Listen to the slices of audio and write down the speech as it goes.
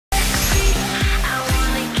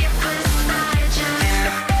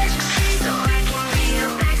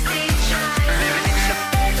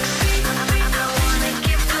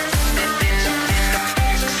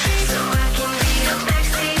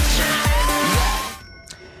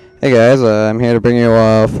Hey guys, I'm here to bring you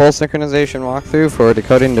a full synchronization walkthrough for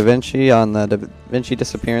Decoding Da Vinci on the Vinci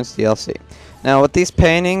Disappearance DLC. Now with these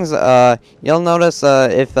paintings, you'll notice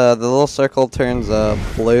if the little circle turns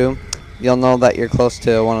blue, you'll know that you're close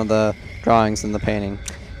to one of the drawings in the painting.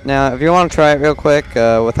 Now if you want to try it real quick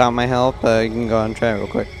without my help, you can go and try it real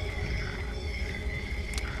quick.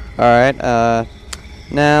 Alright,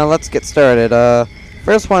 now let's get started.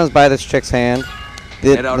 First one is by this chick's hand.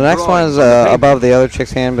 The next one is above the other chick's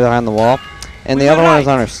hand behind the wall. And the other one is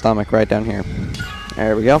on her stomach right down here.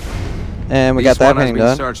 There we go. And we got that painting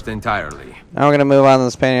done. Searched entirely. Now we're going to move on to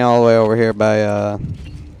this painting all the way over here by Da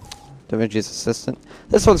Vinci's assistant.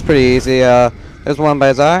 This one's pretty easy. There's one by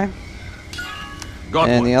his eye.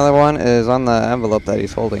 And the other one is on the envelope that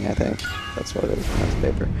he's holding, I think. That's what it is. That's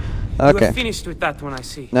paper. Okay. You finished with that one, I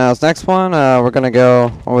see. Now this next one, we're going to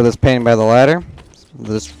go over this painting by the ladder.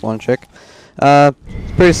 This one chick.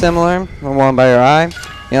 It's pretty similar. The one by her eye.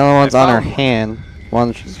 The other one's on her hand.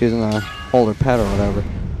 One she's using to hold her pet or whatever.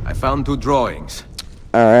 I found 2 drawings.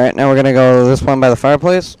 Alright, now we're gonna go to this one by the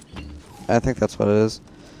fireplace. I think that's what it is.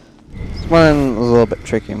 This one was a little bit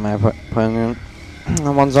tricky in my opinion.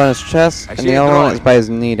 The one's on his chest, and the other one is by his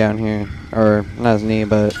knee down here. Or, not his knee,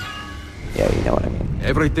 but yeah, you know what I mean.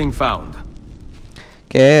 Everything found.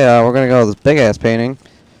 Okay, we're gonna go with this big ass painting.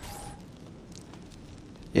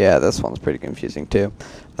 Yeah, this one's pretty confusing too.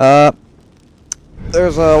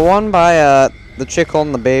 There's one by the chick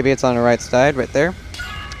holding the baby. It's on the right side, right there.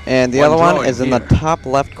 And the other one is in the top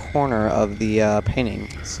left corner of the painting.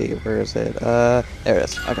 Let's see, where is it? There it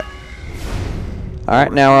is. Okay.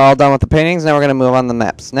 Alright, now we're all done with the paintings. Now we're going to move on to the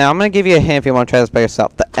maps. Now, I'm going to give you a hint if you want to try this by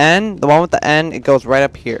yourself. The one with the N, it goes right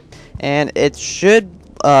up here. And it should,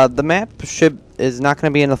 the map is not going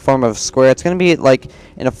to be in the form of a square. It's going to be like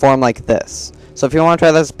in a form like this. So if you want to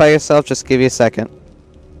try this by yourself, just give you a second.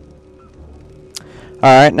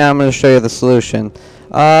 Alright, now I'm going to show you the solution.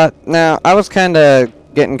 Now, I was kind of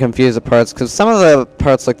getting confused at parts, because some of the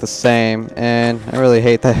parts look the same, and I really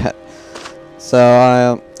hate that.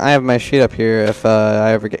 So, I have my sheet up here if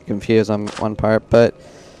I ever get confused on one part, but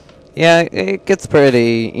yeah, it gets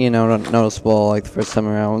pretty, you know, noticeable like the first time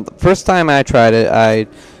around. The first time I tried it, I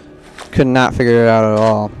could not figure it out at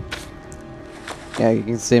all. Yeah, you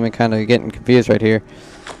can see me kind of getting confused right here.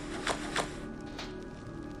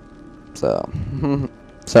 So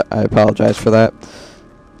I apologize for that.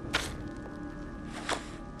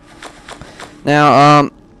 Now,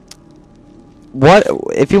 what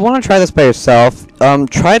if you want to try this by yourself?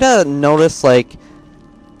 Try to notice, like,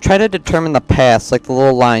 try to determine the paths, like the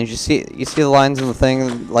little lines. You see the lines in the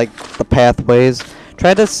thing, like the pathways.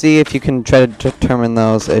 Try to see if you can try to determine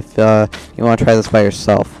those if you want to try this by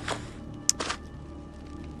yourself.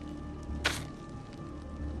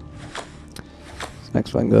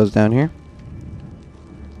 Next one goes down here.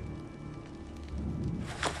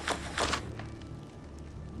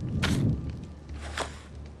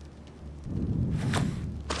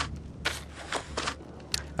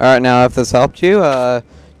 Alright, now if this helped you,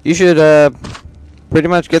 you should pretty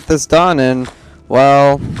much get this done in,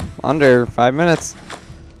 well, under 5 minutes.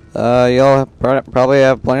 You'll probably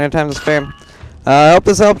have plenty of time to spare. I hope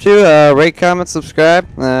this helped you. Rate, comment, subscribe,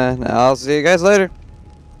 and I'll see you guys later.